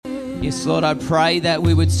Yes, Lord, I pray that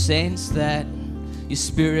we would sense that your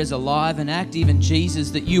Spirit is alive and active, and Jesus,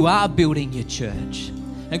 that you are building your church.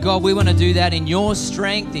 And God, we want to do that in your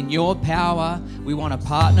strength, in your power. We want to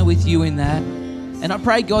partner with you in that. And I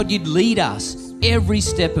pray, God, you'd lead us every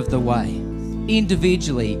step of the way,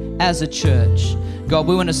 individually, as a church. God,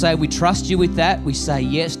 we want to say we trust you with that. We say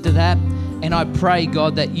yes to that. And I pray,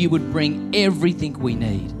 God, that you would bring everything we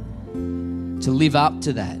need to live up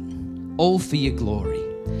to that, all for your glory.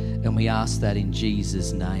 And we ask that in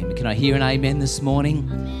Jesus' name. Can I hear an amen this morning?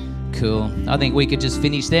 Amen. Cool. I think we could just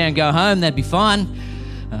finish there and go home. That'd be fine.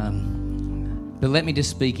 But let me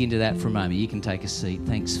just speak into that for a moment. You can take a seat.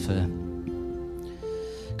 Thanks for...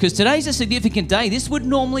 Because today's a significant day. This would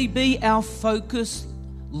normally be our focus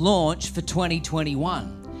launch for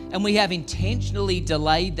 2021. And we have intentionally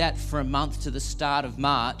delayed that for a month to the start of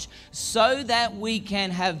March so that we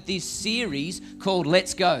can have this series called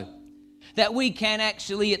Let's Go. That we can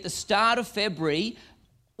actually, at the start of February,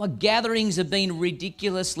 gatherings have been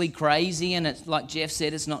ridiculously crazy, and it's like Jeff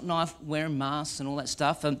said, it's not nice wearing masks and all that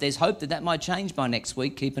stuff. There's hope that that might change by next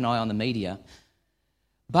week. Keep an eye on the media.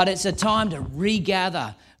 But it's a time to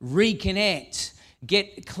regather, reconnect,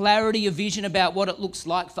 get clarity of vision about what it looks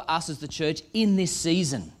like for us as the church in this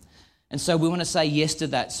season. And so we want to say yes to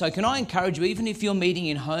that. So can I encourage you, even if you're meeting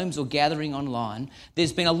in homes or gathering online,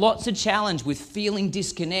 there's been a lots of challenge with feeling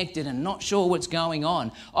disconnected and not sure what's going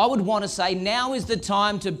on. I would want to say now is the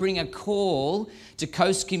time to bring a call to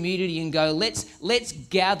Coast Community and go, let's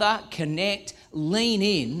gather, connect, lean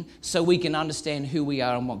in so we can understand who we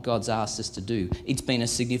are and what God's asked us to do. It's been a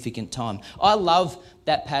significant time. I love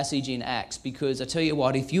that passage in Acts because I tell you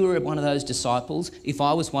what, if you were one of those disciples, if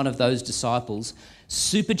I was one of those disciples,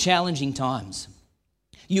 super challenging times.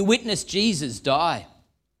 You witness Jesus die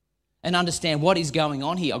and understand what is going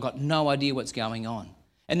on here. I've got no idea what's going on.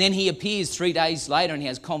 And then he appears 3 days later and he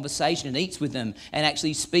has conversation and eats with them and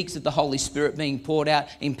actually speaks of the Holy Spirit being poured out,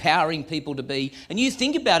 empowering people to be. And you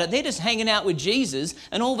think about it, they're just hanging out with Jesus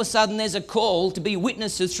and all of a sudden there's a call to be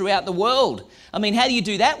witnesses throughout the world. I mean, how do you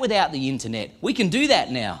do that without the internet? We can do that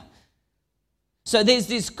now. So there's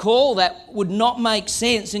this call that would not make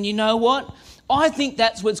sense. And you know what? I think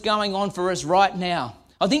that's what's going on for us right now.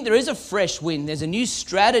 I think there is a fresh wind. There's a new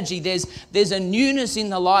strategy. There's a newness in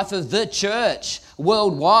the life of the church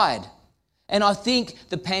worldwide. And I think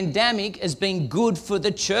the pandemic has been good for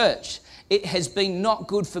the church. It has been not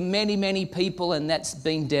good for many, many people, and that's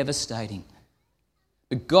been devastating.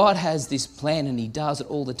 But God has this plan, and he does it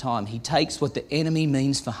all the time. He takes what the enemy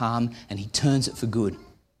means for harm and he turns it for good.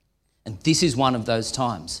 And this is one of those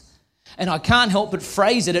times. And I can't help but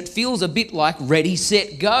phrase it. It feels a bit like ready,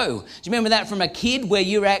 set, go. Do you remember that from a kid where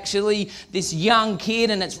you're actually this young kid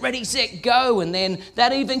and it's ready, set, go? And then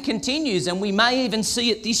that even continues. And we may even see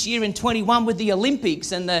it this year in 21 with the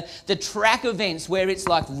Olympics and the track events where it's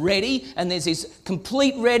like ready and there's this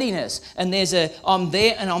complete readiness. And there's I'm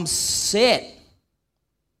there and I'm set.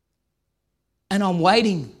 And I'm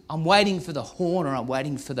waiting. I'm waiting for the horn or I'm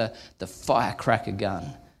waiting for the firecracker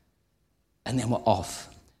gun. And then we're off.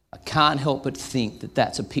 I can't help but think that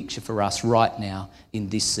that's a picture for us right now in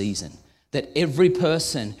this season. That every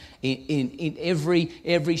person in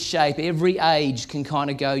every shape, every age can kind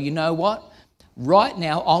of go, you know what? Right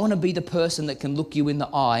now, I want to be the person that can look you in the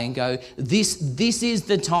eye and go, this is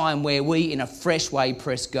the time where we, in a fresh way,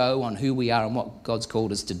 press go on who we are and what God's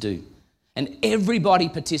called us to do. And everybody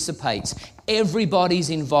participates. Everybody's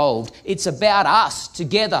involved. It's about us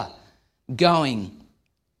together going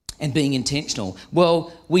and being intentional.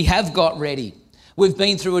 Well, we have got ready. We've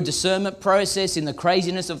been through a discernment process in the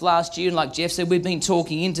craziness of last year. And like Jeff said, we've been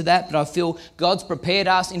talking into that, but I feel God's prepared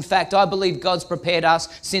us. In fact, I believe God's prepared us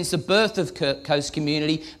since the birth of Coast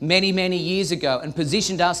Community many, many years ago and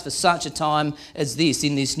positioned us for such a time as this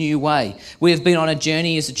in this new way. We have been on a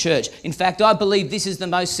journey as a church. In fact, I believe this is the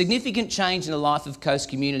most significant change in the life of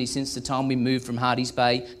Coast Community since the time we moved from Hardy's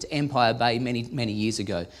Bay to Empire Bay many, many years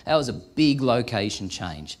ago. That was a big location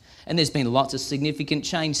change. And there's been lots of significant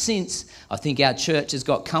change since. I think our church has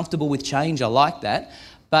got comfortable with change. I like that.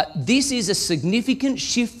 But this is a significant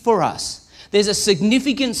shift for us. There's a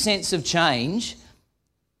significant sense of change,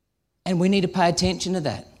 and we need to pay attention to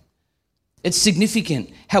that. It's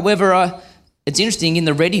significant. However, it's interesting, in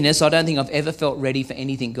the readiness, I don't think I've ever felt ready for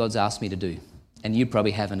anything God's asked me to do. And you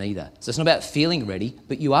probably haven't either. So it's not about feeling ready,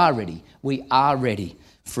 but you are ready. We are ready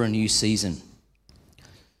for a new season.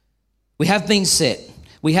 We have been set.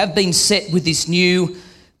 We have been set with this new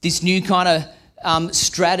kind of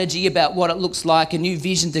strategy about what it looks like, a new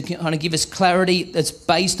vision to kind of give us clarity that's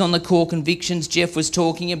based on the core convictions Jeff was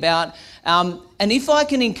talking about. And if I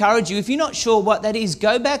can encourage you, if you're not sure what that is,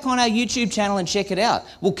 go back on our YouTube channel and check it out.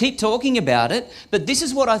 We'll keep talking about it, but this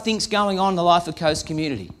is what I think's going on in the Life of Coast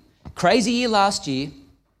community. Crazy year last year,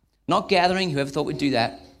 not gathering, whoever thought we'd do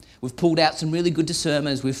that. We've pulled out some really good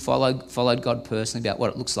discernments. We've followed God personally about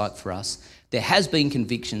what it looks like for us. There has been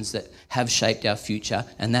convictions that have shaped our future,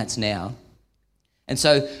 and that's now. And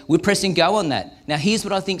so we're pressing go on that. Now, here's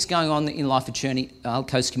what I think's going on in Life of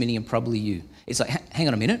Coast community, and probably you. It's like, hang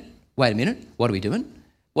on a minute, wait a minute, what are we doing?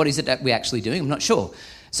 What is it that we're actually doing? I'm not sure.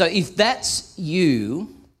 So if that's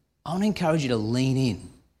you, I want to encourage you to lean in.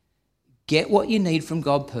 Get what you need from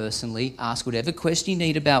God personally. Ask whatever question you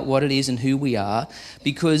need about what it is and who we are,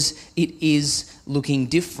 because it is looking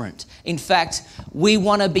different. In fact, we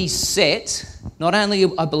want to be set. Not only,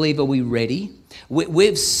 I believe, are we ready,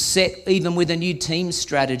 we've set, even with a new team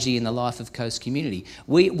strategy in the Life of Coast community,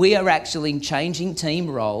 we are actually changing team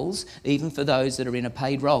roles, even for those that are in a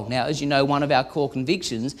paid role. Now, as you know, one of our core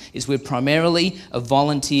convictions is we're primarily a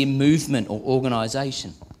volunteer movement or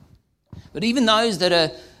organisation. But even those that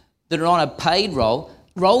are on a paid role,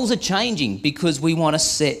 roles are changing because we want to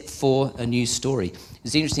set for a new story.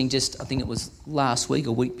 It's interesting, I think it was last week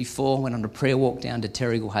or week before, I went on a prayer walk down to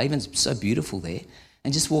Terrigal Haven. It's so beautiful there.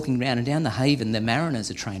 And just walking around, and down the Haven, the mariners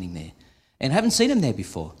are training there. And I haven't seen them there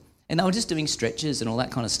before. And they were just doing stretches and all that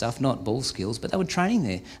kind of stuff, not ball skills, but they were training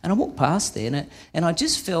there. And I walked past there and I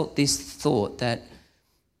just felt this thought that,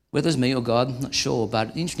 whether it was me or God, I'm not sure, but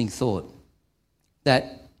an interesting thought,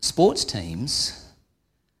 that sports teams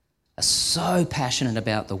are so passionate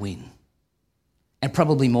about the win, and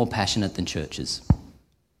probably more passionate than churches.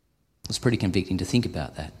 It's pretty convicting to think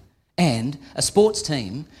about that. And a sports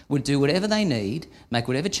team would do whatever they need, make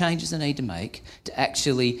whatever changes they need to make to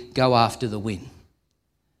actually go after the win.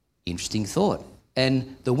 Interesting thought.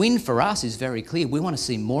 And the win for us is very clear. We want to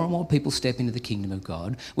see more and more people step into the kingdom of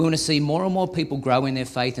God. We want to see more and more people grow in their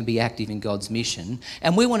faith and be active in God's mission.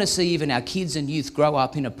 And we want to see even our kids and youth grow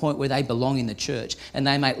up in a point where they belong in the church and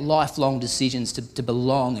they make lifelong decisions to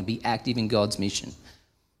belong and be active in God's mission.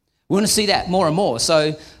 We want to see that more and more.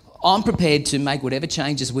 So I'm prepared to make whatever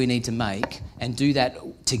changes we need to make and do that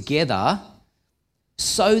together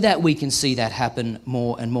so that we can see that happen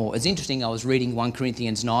more and more. It's interesting, I was reading 1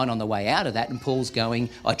 Corinthians 9 on the way out of that, and Paul's going,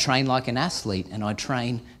 I train like an athlete and I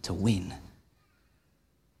train to win.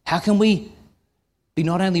 How can we be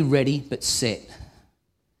not only ready but set?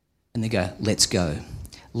 And they go, let's go.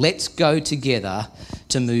 Let's go together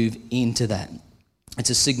to move into that. It's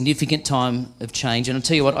a significant time of change. And I'll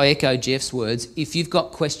tell you what, I echo Jeff's words. If you've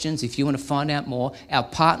got questions, if you want to find out more, our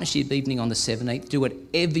partnership evening on the 17th, do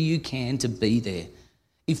whatever you can to be there.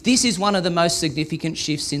 If this is one of the most significant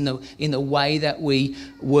shifts in the way that we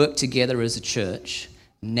work together as a church,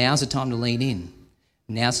 now's the time to lean in.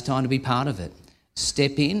 Now's the time to be part of it.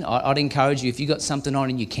 Step in. I'd encourage you, if you've got something on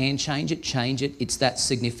and you can change it, change it. It's that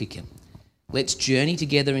significant. Let's journey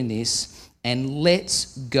together in this, and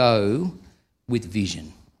let's go with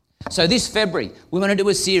vision. So this February, we want to do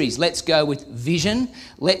a series. Let's go with vision.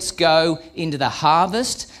 Let's go into the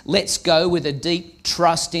harvest. Let's go with a deep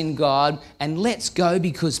trust in God. And let's go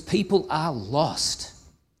because people are lost.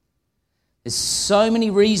 There's so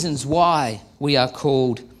many reasons why we are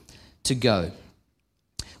called to go.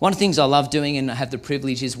 One of the things I love doing, and I have the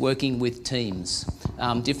privilege, is working with teams.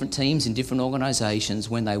 Different teams in different organisations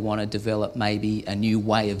when they want to develop maybe a new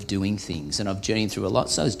way of doing things. And I've journeyed through a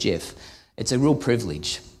lot, so has Jeff. It's a real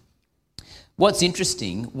privilege. What's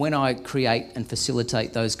interesting, when I create and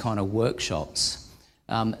facilitate those kind of workshops,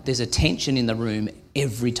 there's a tension in the room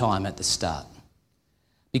every time at the start.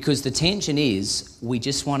 Because the tension is, we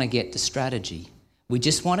just want to get the strategy. We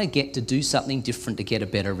just want to get to do something different to get a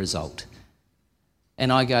better result.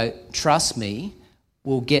 And I go, trust me,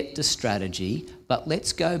 we'll get the strategy, but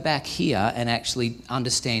let's go back here and actually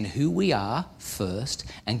understand who we are first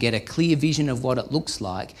and get a clear vision of what it looks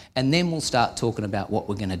like, and then we'll start talking about what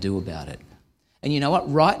we're going to do about it. And you know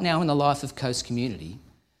what? Right now in the Life of Coast community,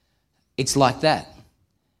 it's like that.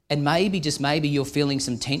 And maybe, just maybe, you're feeling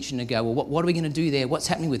some tension to go, well, what are we going to do there? What's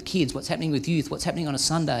happening with kids? What's happening with youth? What's happening on a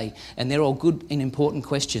Sunday? And they're all good and important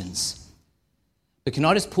questions. But can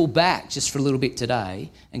I just pull back just for a little bit today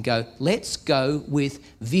and go, let's go with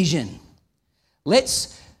vision.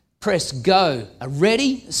 Let's press go. A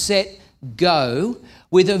ready, set, go,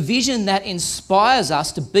 with a vision that inspires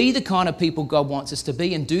us to be the kind of people God wants us to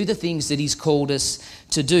be and do the things that He's called us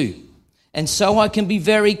to do. And so I can be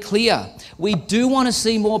very clear. We do want to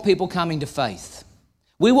see more people coming to faith.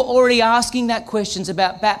 We were already asking that questions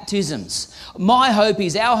about baptisms. My hope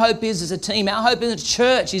is, our hope is as a team, our hope as a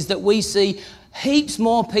church is that we see heaps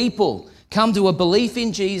more people Come to a belief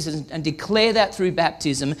in Jesus and declare that through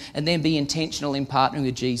baptism, and then be intentional in partnering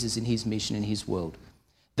with Jesus in his mission in his world.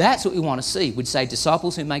 That's what we want to see. We'd say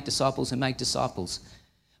disciples who make disciples who make disciples.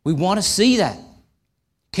 We want to see that.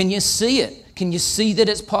 Can you see it? Can you see that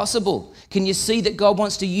it's possible? Can you see that God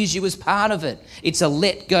wants to use you as part of it? It's a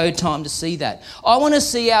let go time to see that. I want to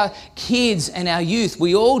see our kids and our youth,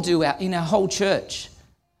 we all do in our whole church.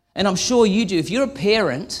 And I'm sure you do. If you're a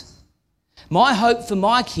parent, my hope for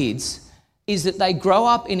my kids is that they grow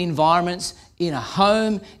up in environments, in a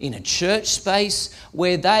home, in a church space,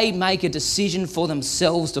 where they make a decision for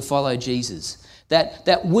themselves to follow Jesus.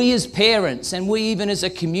 That we as parents and we even as a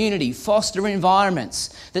community foster environments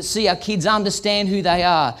that see our kids understand who they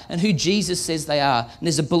are and who Jesus says they are. And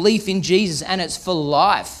there's a belief in Jesus, and it's for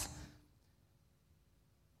life.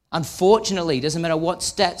 Unfortunately, it doesn't matter what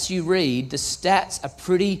stats you read, the stats are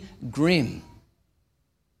pretty grim.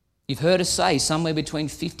 You've heard us say somewhere between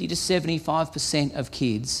 50 to 75% of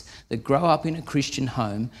kids that grow up in a Christian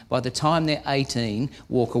home, by the time they're 18,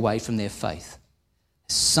 walk away from their faith.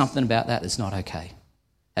 There's something about that that's not okay.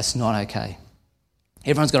 That's not okay.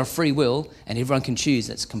 Everyone's got a free will and everyone can choose.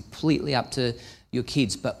 That's completely up to your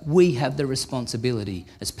kids. But we have the responsibility.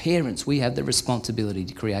 As parents, we have the responsibility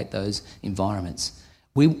to create those environments.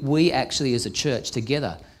 We actually, as a church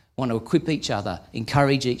together, want to equip each other,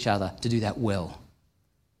 encourage each other to do that well.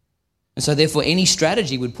 And so therefore any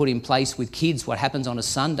strategy we'd put in place with kids, what happens on a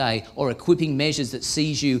Sunday, or equipping measures that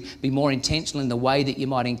sees you be more intentional in the way that you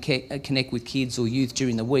might connect with kids or youth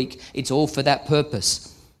during the week, it's all for that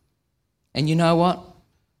purpose. And you know what?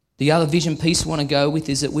 The other vision piece I want to go with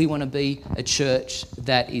is that we want to be a church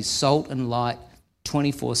that is salt and light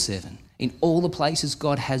 24/7. In all the places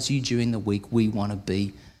God has you during the week, we want to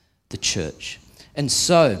be the church. And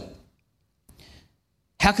so,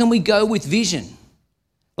 how can we go with vision?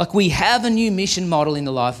 Like, we have a new mission model in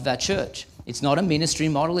the life of our church. It's not a ministry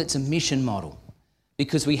model, it's a mission model,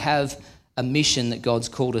 because we have a mission that God's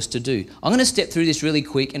called us to do. I'm going to step through this really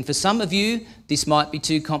quick, and for some of you, this might be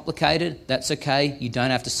too complicated. That's okay. You don't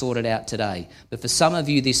have to sort it out today. But for some of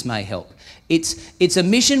you, this may help. It's a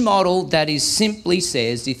mission model that is simply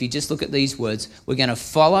says, if you just look at these words, we're going to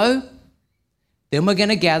follow, then we're going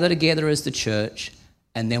to gather together as the church,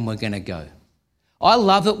 and then we're going to go. I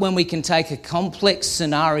love it when we can take a complex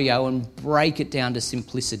scenario and break it down to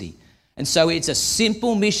simplicity. And so it's a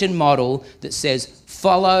simple mission model that says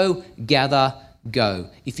follow, gather, go.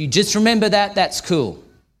 If you just remember that, that's cool,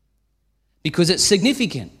 because it's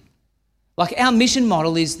significant. Like, our mission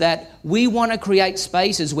model is that we want to create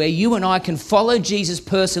spaces where you and I can follow Jesus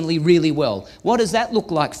personally really well. What does that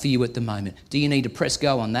look like for you at the moment? Do you need to press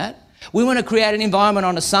go on that? We want to create an environment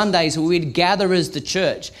on a Sundays where we'd gather as the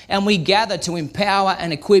church, and we gather to empower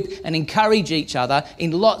and equip and encourage each other in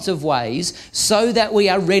lots of ways so that we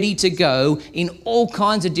are ready to go in all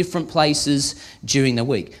kinds of different places during the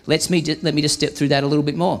week. Let me just step through that a little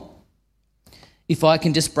bit more. If I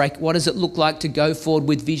can just break, what does it look like to go forward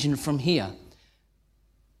with vision from here?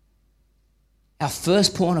 Our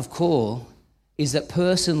first point of call is that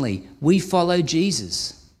personally, we follow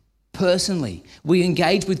Jesus. Personally, we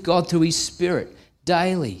engage with God through his Spirit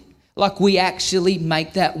daily. Like, we actually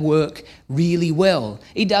make that work really well.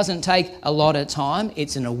 It doesn't take a lot of time.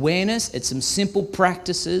 It's an awareness. It's some simple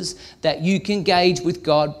practices that you can engage with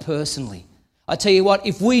God personally. I tell you what,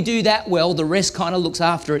 if we do that well, the rest kind of looks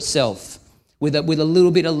after itself with a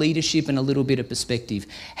little bit of leadership and a little bit of perspective.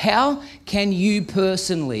 How can you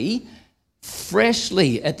personally,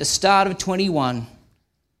 freshly at the start of 21,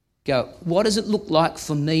 go, what does it look like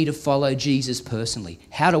for me to follow Jesus personally?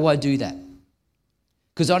 How do I do that?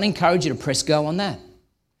 Because I'd encourage you to press go on that.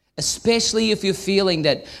 Especially if you're feeling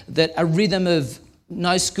that a rhythm of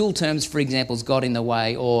no school terms, for example, has got in the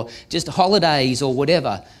way, or just holidays or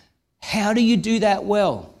whatever. How do you do that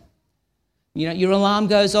well? You know, your alarm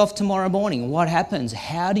goes off tomorrow morning. What happens?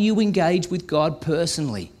 How do you engage with God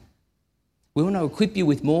personally? We want to equip you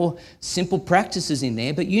with more simple practices in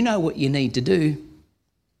there, but you know what you need to do.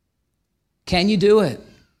 Can you do it?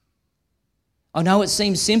 I know it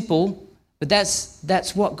seems simple, but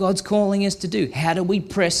that's what God's calling us to do. How do we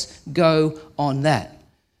press go on that?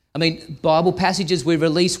 I mean, Bible passages we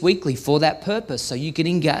release weekly for that purpose, so you can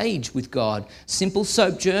engage with God. Simple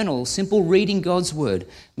soap journal, simple reading God's word.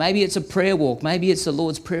 Maybe it's a prayer walk. Maybe it's the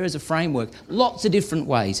Lord's Prayer as a framework. Lots of different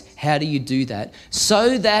ways. How do you do that?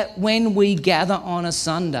 So that when we gather on a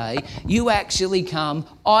Sunday, you actually come,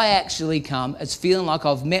 I actually come, it's feeling like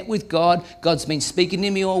I've met with God, God's been speaking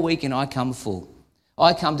to me all week, and I come full.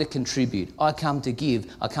 I come to contribute. I come to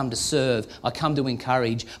give. I come to serve. I come to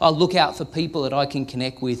encourage. I look out for people that I can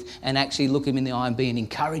connect with and actually look them in the eye and be an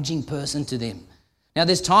encouraging person to them. Now,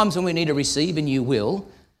 there's times when we need to receive, and you will,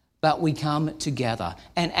 but we come together.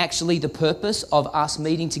 And actually, the purpose of us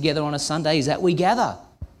meeting together on a Sunday is that we gather.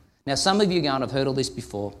 Now, some of you are going, I've heard all this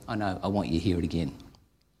before. I know, I want you to hear it again.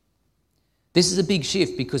 This is a big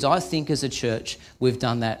shift because I think as a church, we've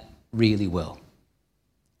done that really well.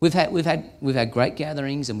 We've had great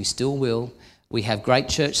gatherings, and we still will. We have great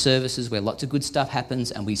church services where lots of good stuff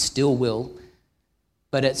happens, and we still will.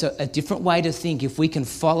 But it's a different way to think. If we can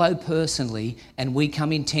follow personally and we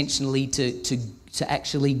come intentionally to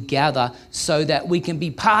actually gather so that we can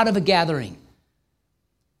be part of a gathering.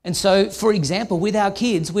 And so, for example, with our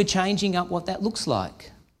kids, we're changing up what that looks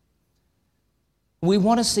like. We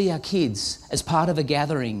want to see our kids as part of a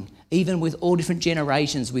gathering, even with all different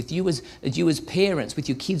generations, with you as parents, with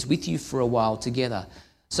your kids with you for a while together.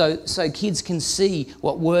 So kids can see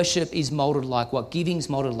what worship is modelled like, what giving's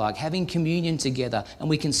modelled like, having communion together, and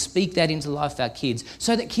we can speak that into life for our kids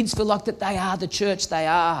so that kids feel like that they are the church they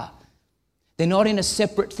are. They're not in a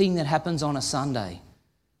separate thing that happens on a Sunday.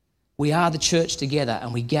 We are the church together,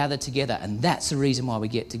 and we gather together, and that's the reason why we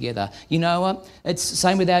get together. You know what? It's the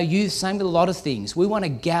same with our youth, same with a lot of things. We want to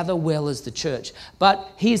gather well as the church. But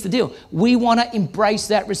here's the deal. We want to embrace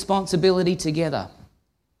that responsibility together.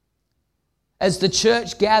 As the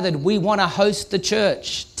church gathered, we want to host the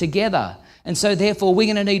church together. And so therefore,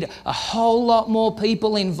 we're going to need a whole lot more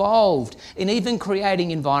people involved in even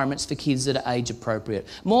creating environments for kids that are age appropriate.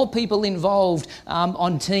 More people involved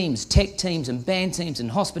on teams, tech teams and band teams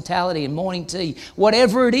and hospitality and morning tea,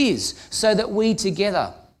 whatever it is, so that we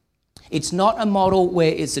together. It's not a model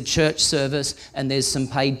where it's a church service and there's some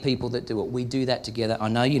paid people that do it. We do that together. I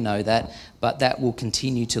know you know that, but that will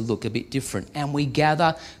continue to look a bit different. And we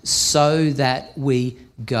gather so that we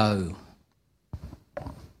go.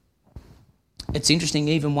 It's interesting,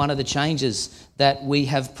 even one of the changes that we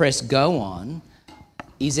have pressed go on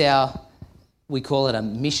is we call it a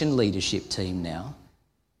mission leadership team now.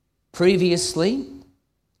 Previously,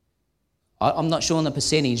 I'm not sure on the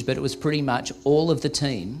percentage, but it was pretty much all of the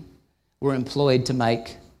team were employed to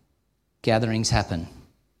make gatherings happen.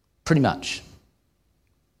 Pretty much,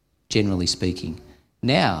 generally speaking.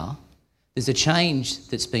 Now, there's a change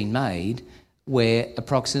that's been made where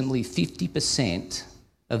approximately 50%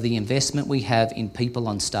 of the investment we have in people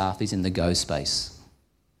on staff is in the go space.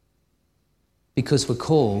 Because we're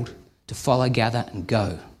called to follow, gather and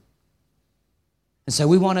go. And so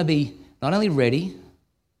we want to be not only ready,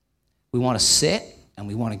 we want to set and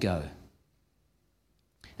we want to go.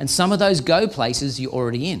 And some of those go places you're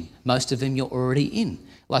already in. Most of them you're already in.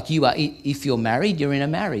 Like you are, if you're married, you're in a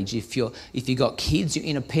marriage. If you've got kids, you're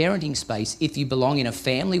in a parenting space. If you belong in a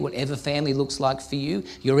family, whatever family looks like for you,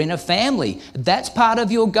 you're in a family. That's part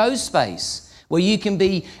of your go space where you can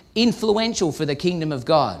be influential for the kingdom of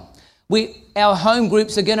God. Our home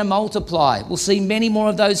groups are going to multiply. We'll see many more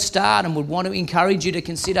of those start, and would want to encourage you to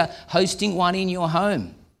consider hosting one in your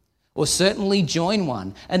home. Or certainly join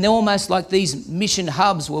one. And they're almost like these mission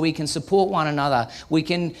hubs where we can support one another. We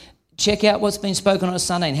can check out what's been spoken on a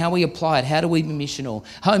Sunday and how we apply it. How do we be missional?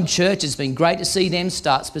 Home church has been great to see them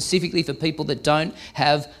start specifically for people that don't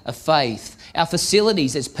have a faith. Our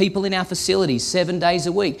facilities, there's people in our facilities 7 days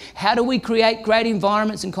a week. How do we create great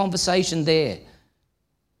environments and conversation there?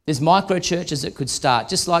 There's micro churches that could start,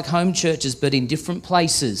 just like home churches, but in different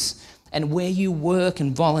places. And where you work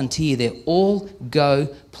and volunteer, they're all go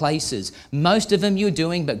places. Most of them you're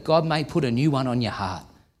doing, but God may put a new one on your heart.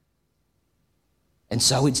 And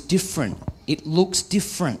so it's different. It looks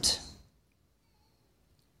different.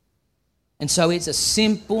 And so it's a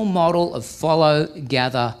simple model of follow,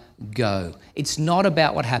 gather, go. It's not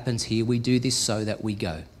about what happens here. We do this so that we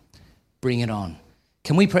go. Bring it on.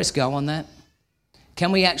 Can we press go on that?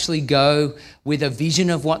 Can we actually go with a vision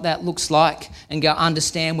of what that looks like and go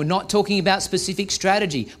understand we're not talking about specific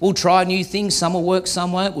strategy. We'll try new things. Some will work,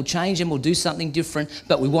 some won't. We'll change them. We'll do something different.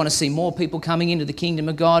 But we want to see more people coming into the kingdom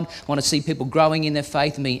of God. We want to see people growing in their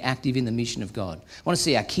faith and being active in the mission of God. We want to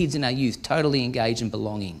see our kids and our youth totally engaged and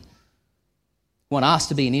belonging. We want us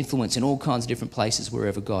to be an influence in all kinds of different places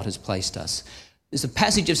wherever God has placed us. There's a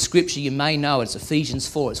passage of scripture you may know. It's Ephesians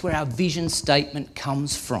 4. It's where our vision statement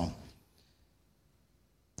comes from.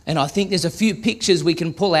 And I think there's a few pictures we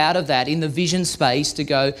can pull out of that in the vision space to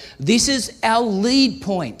go, this is our lead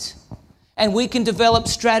point. And we can develop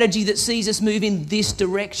strategy that sees us move in this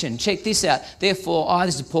direction. Check this out. Therefore, I,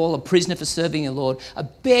 this is Paul, a prisoner for serving the Lord, I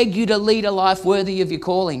beg you to lead a life worthy of your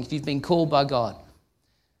calling if you've been called by God.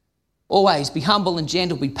 Always be humble and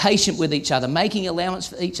gentle, be patient with each other, making allowance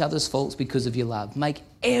for each other's faults because of your love. Make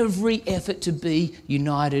every effort to be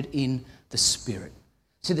united in the Spirit.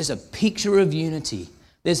 So there's a picture of unity.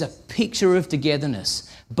 There's a picture of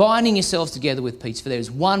togetherness, binding yourselves together with peace, for there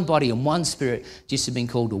is one body and one spirit, just have been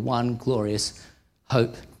called to one glorious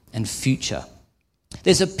hope and future.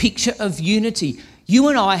 There's a picture of unity. You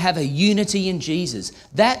and I have a unity in Jesus.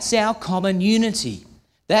 That's our common unity.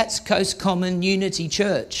 That's Coast Common Unity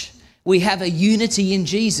Church. We have a unity in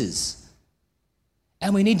Jesus.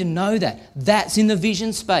 And we need to know that. That's in the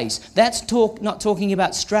vision space. That's not talking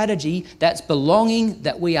about strategy. That's belonging,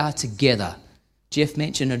 that we are together. Jeff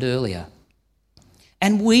mentioned it earlier.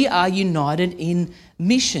 And we are united in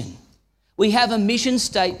mission. We have a mission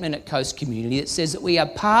statement at Coast Community that says that we are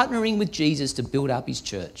partnering with Jesus to build up his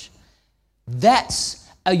church. That's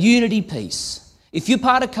a unity piece. If you're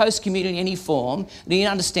part of Coast Community in any form, then you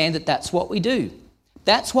understand that that's what we do.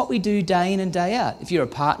 That's what we do day in and day out. If you're a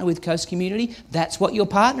partner with Coast Community, that's what you're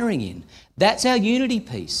partnering in. That's our unity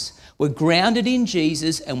piece. We're grounded in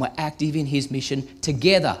Jesus and we're active in his mission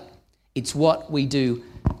together. It's what we do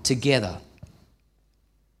together.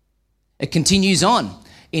 It continues on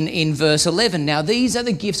in verse 11. Now these are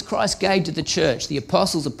the gifts Christ gave to the church, the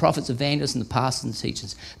apostles, the prophets, evangelists, and the pastors and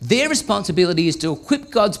teachers. Their responsibility is to equip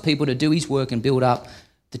God's people to do his work and build up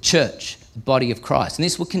the church, the body of Christ. And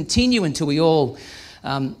this will continue until we all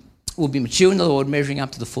will be mature in the Lord, measuring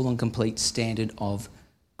up to the full and complete standard of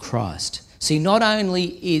Christ. See, not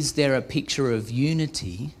only is there a picture of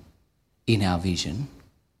unity in our vision,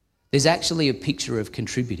 there's actually a picture of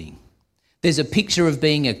contributing. There's a picture of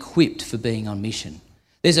being equipped for being on mission.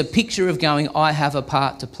 There's a picture of going, I have a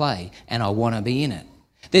part to play and I want to be in it.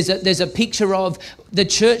 There's a picture of the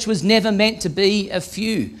church was never meant to be a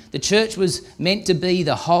few. The church was meant to be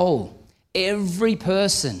the whole. Every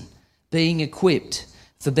person being equipped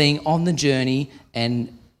for being on the journey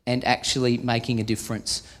and actually making a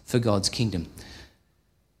difference for God's kingdom.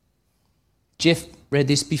 Jeff read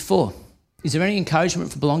this before. Is there any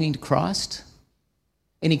encouragement for belonging to Christ?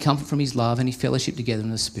 Any comfort from his love, any fellowship together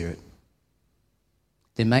in the Spirit?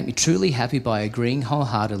 Then make me truly happy by agreeing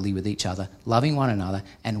wholeheartedly with each other, loving one another,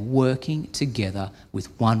 and working together with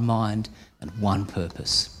one mind and one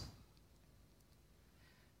purpose.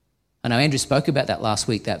 I know Andrew spoke about that last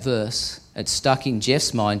week, that verse. It stuck in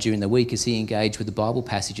Jeff's mind during the week as he engaged with the Bible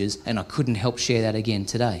passages, and I couldn't help share that again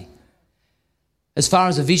today. As far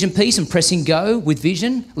as a vision piece and pressing go with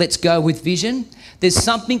vision, let's go with vision. There's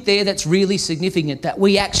something there that's really significant, that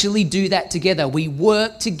we actually do that together. We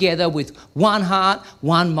work together with one heart,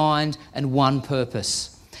 one mind, and one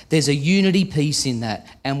purpose. There's a unity piece in that,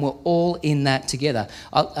 and we're all in that together.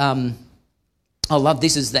 I love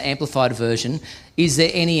this as the amplified version. Is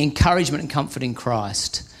there any encouragement and comfort in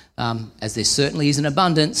Christ? As there certainly is in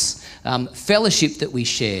abundance, fellowship that we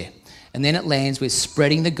share. And then it lands with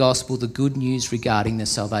spreading the gospel, the good news regarding the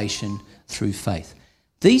salvation through faith.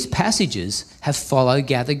 These passages have follow,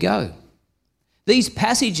 gather, go. These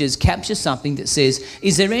passages capture something that says,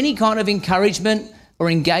 is there any kind of encouragement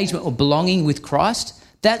or engagement or belonging with Christ?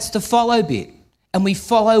 That's the follow bit. And we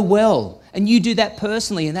follow well. And you do that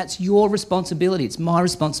personally, and that's your responsibility. It's my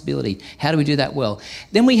responsibility. How do we do that well?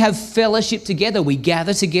 Then we have fellowship together. We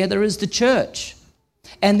gather together as the church.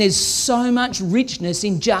 And there's so much richness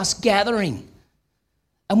in just gathering.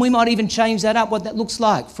 And we might even change that up, what that looks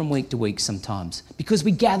like from week to week sometimes, because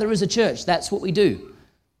we gather as a church. That's what we do.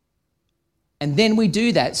 And then we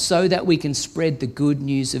do that so that we can spread the good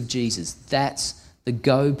news of Jesus. That's the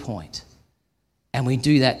go point. And we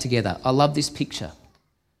do that together. I love this picture.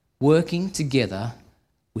 Working together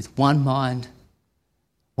with one mind,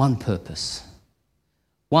 one purpose.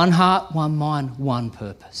 One heart, one mind, one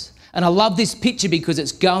purpose. And I love this picture because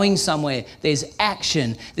it's going somewhere. There's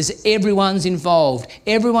action. Everyone's involved.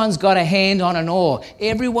 Everyone's got a hand on an oar.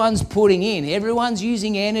 Everyone's putting in. Everyone's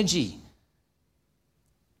using energy.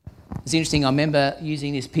 It's interesting. I remember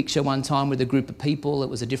using this picture one time with a group of people. It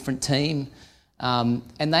was a different team. And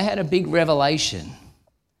they had a big revelation.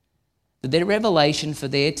 Their revelation for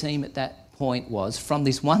their team at that point was, from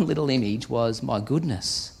this one little image, was, my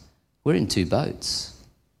goodness, we're in two boats.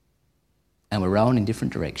 And we're rowing in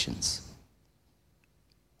different directions.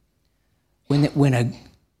 When a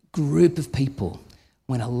group of people,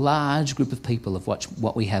 when a large group of people have watched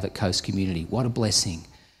what we have at Coast Community, what a blessing.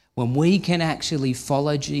 When we can actually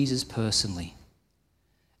follow Jesus personally,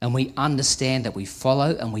 and we understand that we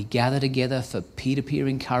follow and we gather together for peer-to-peer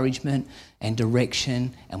encouragement and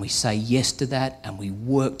direction, and we say yes to that, and we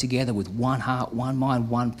work together with one heart, one mind,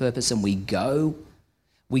 one purpose, and we go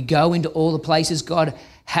into all the places God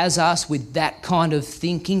has us with that kind of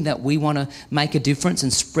thinking, that we want to make a difference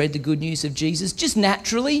and spread the good news of Jesus, just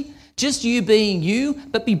naturally, just you being you,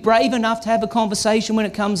 but be brave enough to have a conversation when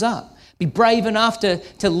it comes up. Be brave enough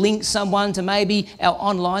to link someone to maybe our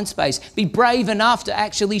online space. Be brave enough to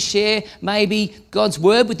actually share maybe God's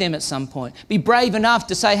word with them at some point. Be brave enough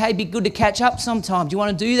to say, hey, be good to catch up sometime. Do you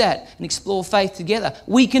want to do that and explore faith together?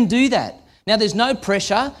 We can do that. Now, there's no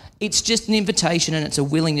pressure. It's just an invitation and it's a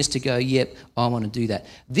willingness to go, yep, I want to do that.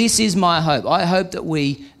 This is my hope. I hope that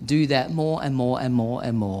we do that more and more and more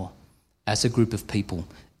and more as a group of people,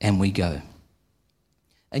 and we go.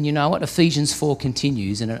 And you know what? Ephesians 4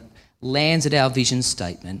 continues and it lands at our vision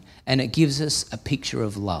statement, and it gives us a picture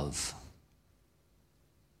of love.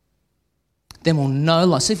 Then we'll no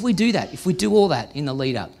longer, so if we do that, if we do all that in the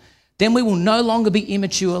lead up, then we will no longer be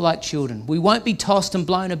immature like children. We won't be tossed and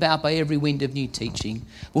blown about by every wind of new teaching.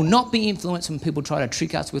 We'll not be influenced when people try to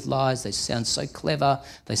trick us with lies. They sound so clever,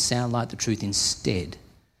 they sound like the truth. Instead,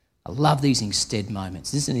 I love these instead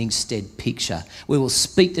moments. This is an instead picture. We will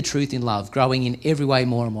speak the truth in love, growing in every way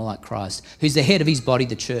more and more like Christ, who's the head of his body,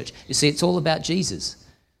 the church. You see, it's all about Jesus.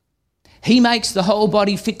 He makes the whole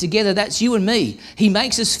body fit together. That's you and me. He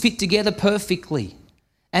makes us fit together perfectly.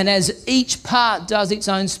 And as each part does its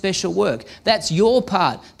own special work, that's your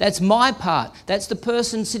part, that's my part, that's the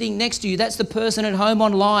person sitting next to you, that's the person at home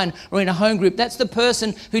online or in a home group, that's the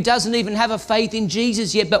person who doesn't even have a faith in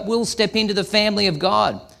Jesus yet but will step into the family of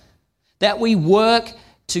God. That we work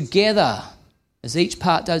together as each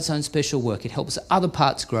part does its own special work. It helps other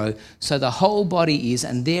parts grow so the whole body is,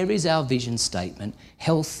 and there is our vision statement,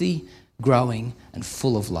 healthy, growing and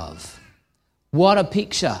full of love. What a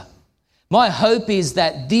picture. My hope is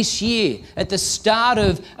that this year, at the start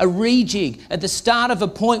of a rejig, at the start of a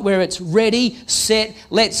point where it's ready, set,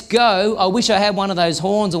 let's go. I wish I had one of those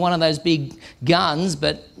horns or one of those big guns,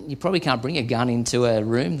 but you probably can't bring a gun into a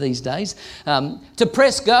room these days, to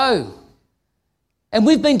press go. And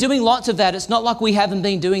we've been doing lots of that. It's not like we haven't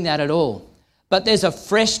been doing that at all. But there's a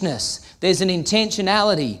freshness, there's an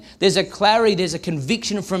intentionality, there's a clarity, there's a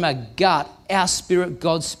conviction from our gut, our spirit,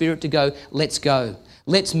 God's spirit to go, let's go.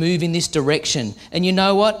 Let's move in this direction. And you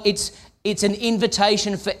know what? It's an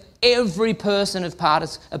invitation for every person a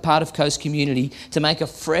part of Coast Community to make a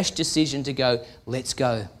fresh decision to go, let's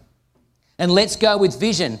go. And let's go with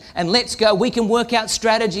vision. And let's go. We can work out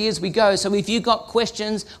strategy as we go. So if you've got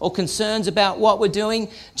questions or concerns about what we're doing,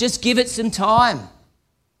 just give it some time.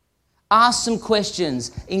 Ask some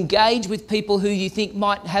questions. Engage with people who you think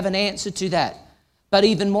might have an answer to that. But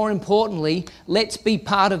even more importantly, let's be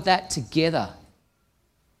part of that together.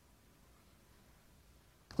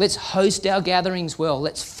 Let's host our gatherings well.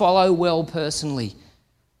 Let's follow well personally.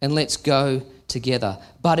 And let's go together.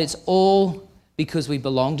 But it's all because we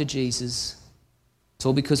belong to Jesus. It's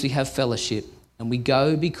all because we have fellowship. And we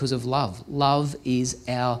go because of love. Love is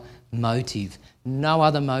our motive. No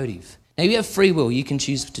other motive. Now you have free will. You can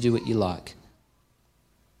choose to do what you like.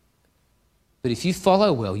 But if you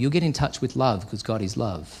follow well, you'll get in touch with love because God is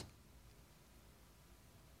love.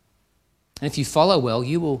 And if you follow well,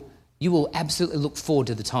 you will absolutely look forward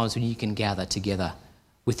to the times when you can gather together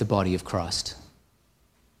with the body of Christ.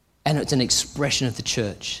 And it's an expression of the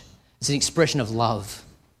church. It's an expression of love.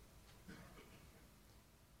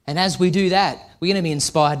 And as we do that, we're going to be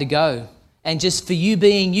inspired to go. And just for you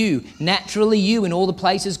being you, naturally you in all the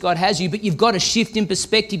places God has you, but you've got to shift in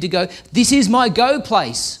perspective to go, this is my go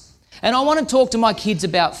place. And I want to talk to my kids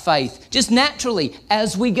about faith, just naturally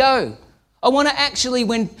as we go. I want to actually,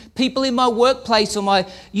 when people in my workplace or my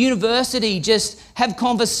university just have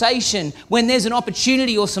conversation, when there's an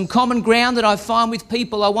opportunity or some common ground that I find with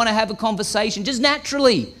people, I want to have a conversation just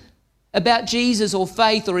naturally about Jesus or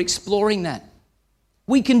faith or exploring that.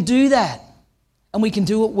 We can do that and we can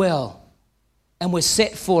do it well and we're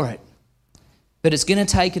set for it. But it's going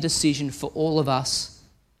to take a decision for all of us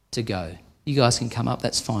to go. You guys can come up,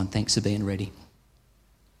 that's fine. Thanks for being ready.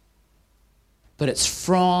 But it's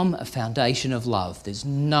from a foundation of love. There's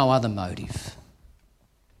no other motive.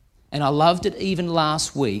 And I loved it even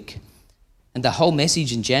last week and the whole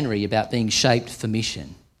message in January about being shaped for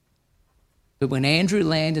mission. But when Andrew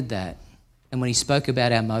landed that and when he spoke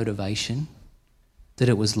about our motivation, that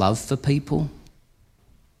it was love for people,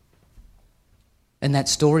 and that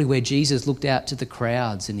story where Jesus looked out to the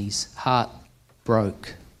crowds and his heart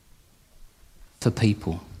broke for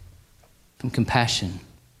people, from compassion,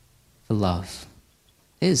 for love.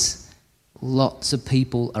 There's lots of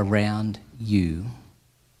people around you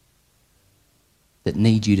that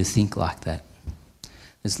need you to think like that.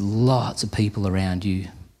 There's lots of people around you.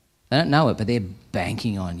 They don't know it, but they're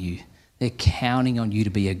banking on you. They're counting on you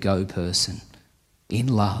to be a go person in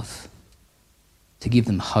love, to give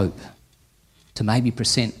them hope, to maybe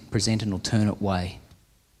present an alternate way,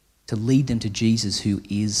 to lead them to Jesus who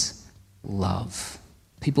is love.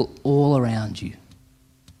 People all around you.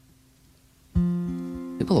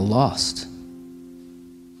 People are lost.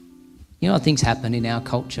 You know what things happen in our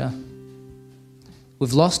culture?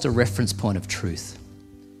 We've lost a reference point of truth.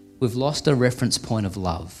 We've lost a reference point of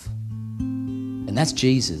love. And that's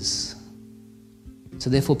Jesus.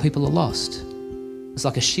 So therefore people are lost. It's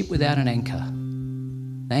like a ship without an anchor.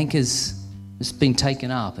 The anchor's just been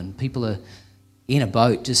taken up and people are in a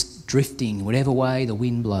boat just drifting whatever way the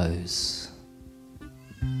wind blows.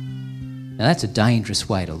 Now that's a dangerous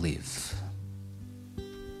way to live.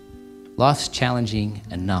 Life's challenging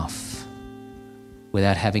enough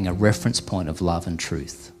without having a reference point of love and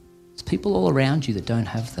truth. There's people all around you that don't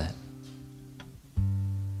have that.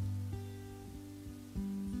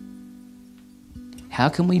 How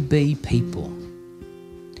can we be people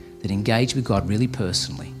that engage with God really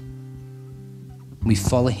personally? We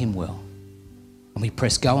follow him well. And we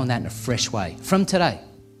press go on that in a fresh way from today.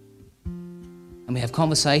 And we have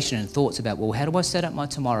conversation and thoughts about, well, how do I set up my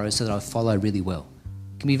tomorrow so that I follow really well?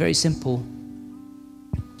 It can be very simple.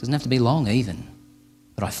 It doesn't have to be long even.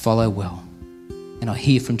 But I follow well. And I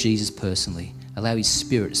hear from Jesus personally. Allow his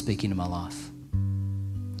Spirit to speak into my life.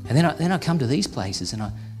 And then I come to these places and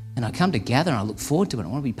I come to gather and I look forward to it. I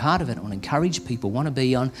want to be part of it. I want to encourage people. I want to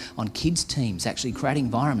be on kids' teams, actually creating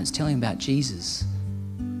environments, telling them about Jesus.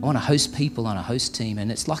 I want to host people on a host team,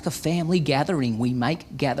 and it's like a family gathering. We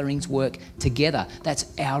make gatherings work together. That's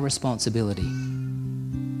our responsibility.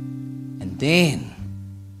 And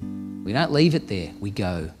then we don't leave it there. We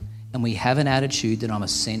go, and we have an attitude that I'm a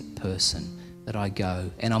sent person, that I go,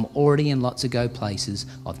 and I'm already in lots of go places.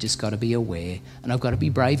 I've just got to be aware, and I've got to be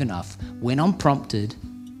brave enough when I'm prompted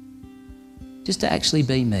just to actually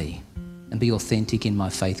be me and be authentic in my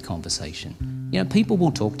faith conversation. You know, people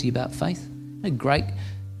will talk to you about faith. A great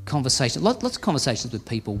conversation, lots of conversations with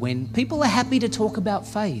people when people are happy to talk about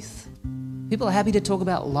faith. People are happy to talk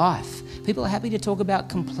about life. People are happy to talk about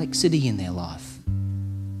complexity in their life.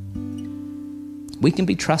 We can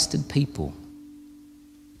be trusted people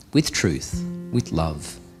with truth, with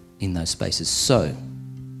love in those spaces. So,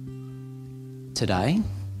 today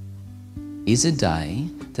is a day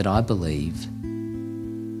that I believe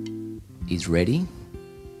is ready.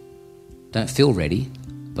 Don't feel ready,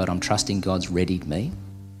 but I'm trusting God's readied me,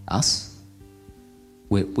 us.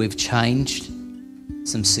 We've changed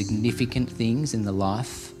some significant things in the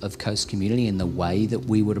life of Coast Community and the way that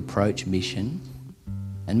we would approach mission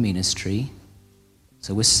and ministry.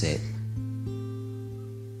 So we're set.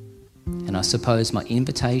 And I suppose my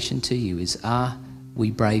invitation to you is, are we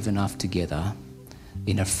brave enough together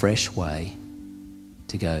in a fresh way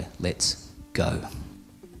to go, let's go.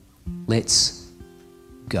 Let's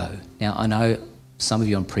go. Now, I know some of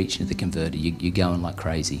you, I'm preaching to the converted, you're going like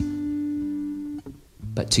crazy.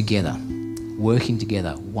 But together, working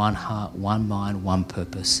together, one heart, one mind, one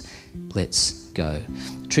purpose, let's go.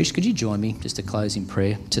 Trish, could you join me just to close in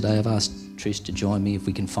prayer? Today I've asked Trish to join me. If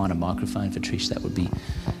we can find a microphone for Trish, that would be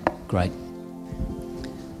great.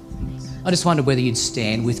 I just wondered whether you'd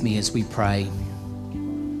stand with me as we pray.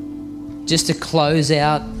 Just to close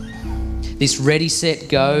out this ready, set,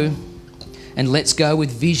 go. And let's go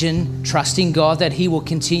with vision, trusting God that he will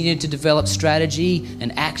continue to develop strategy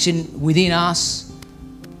and action within us.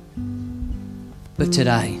 But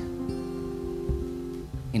today,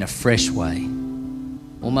 in a fresh way,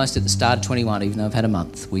 almost at the start of 21, even though I've had a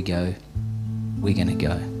month, we go, we're going to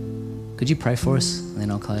go. Could you pray for us? And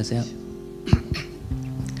then I'll close out.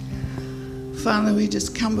 Father, we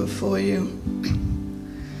just come before you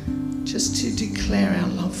just to declare our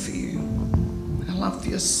love for you. Love for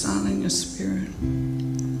your Son and your Spirit.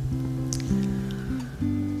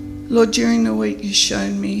 Lord, during the week you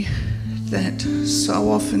showed me that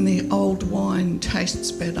so often the old wine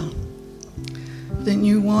tastes better. The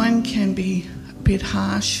new wine can be a bit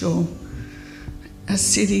harsh or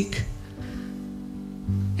acidic.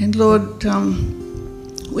 And Lord,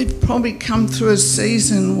 we've probably come through a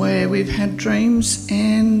season where we've had dreams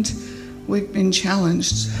and we've been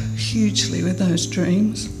challenged hugely with those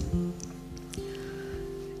dreams.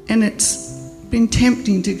 And it's been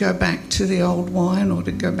tempting to go back to the old wine or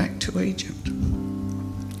to go back to Egypt.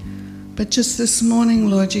 But just this morning,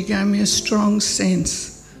 Lord, you gave me a strong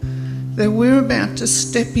sense that we're about to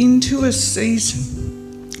step into a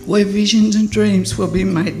season where visions and dreams will be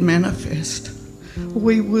made manifest.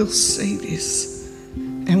 We will see this,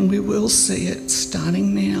 and we will see it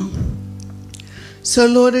starting now. So,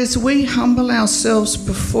 Lord, as we humble ourselves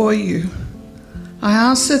before you, I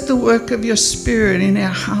ask that the work of your Spirit in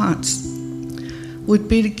our hearts would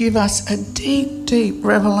be to give us a deep, deep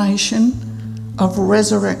revelation of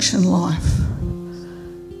resurrection life.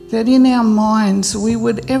 That in our minds we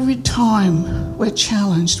would, every time we're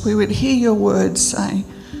challenged, we would hear your words say,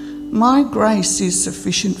 My grace is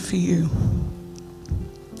sufficient for you.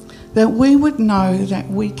 That we would know that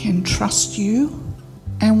we can trust you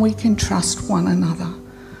and we can trust one another.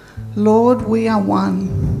 Lord, we are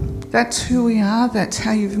one. That's who we are. That's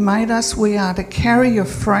how you've made us. We are to carry your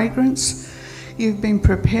fragrance. You've been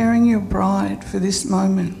preparing your bride for this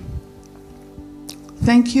moment.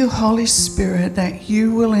 Thank you, Holy Spirit, that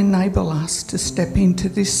you will enable us to step into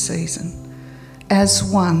this season as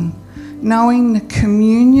one, knowing the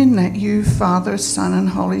communion that you, Father, Son, and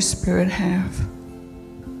Holy Spirit have.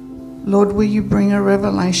 Lord, will you bring a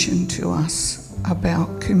revelation to us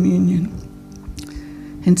about communion?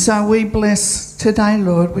 And so we bless today,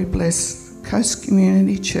 Lord, we bless Coast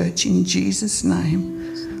Community Church in Jesus'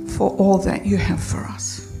 name for all that you have for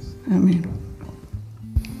us. Amen.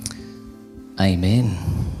 Amen.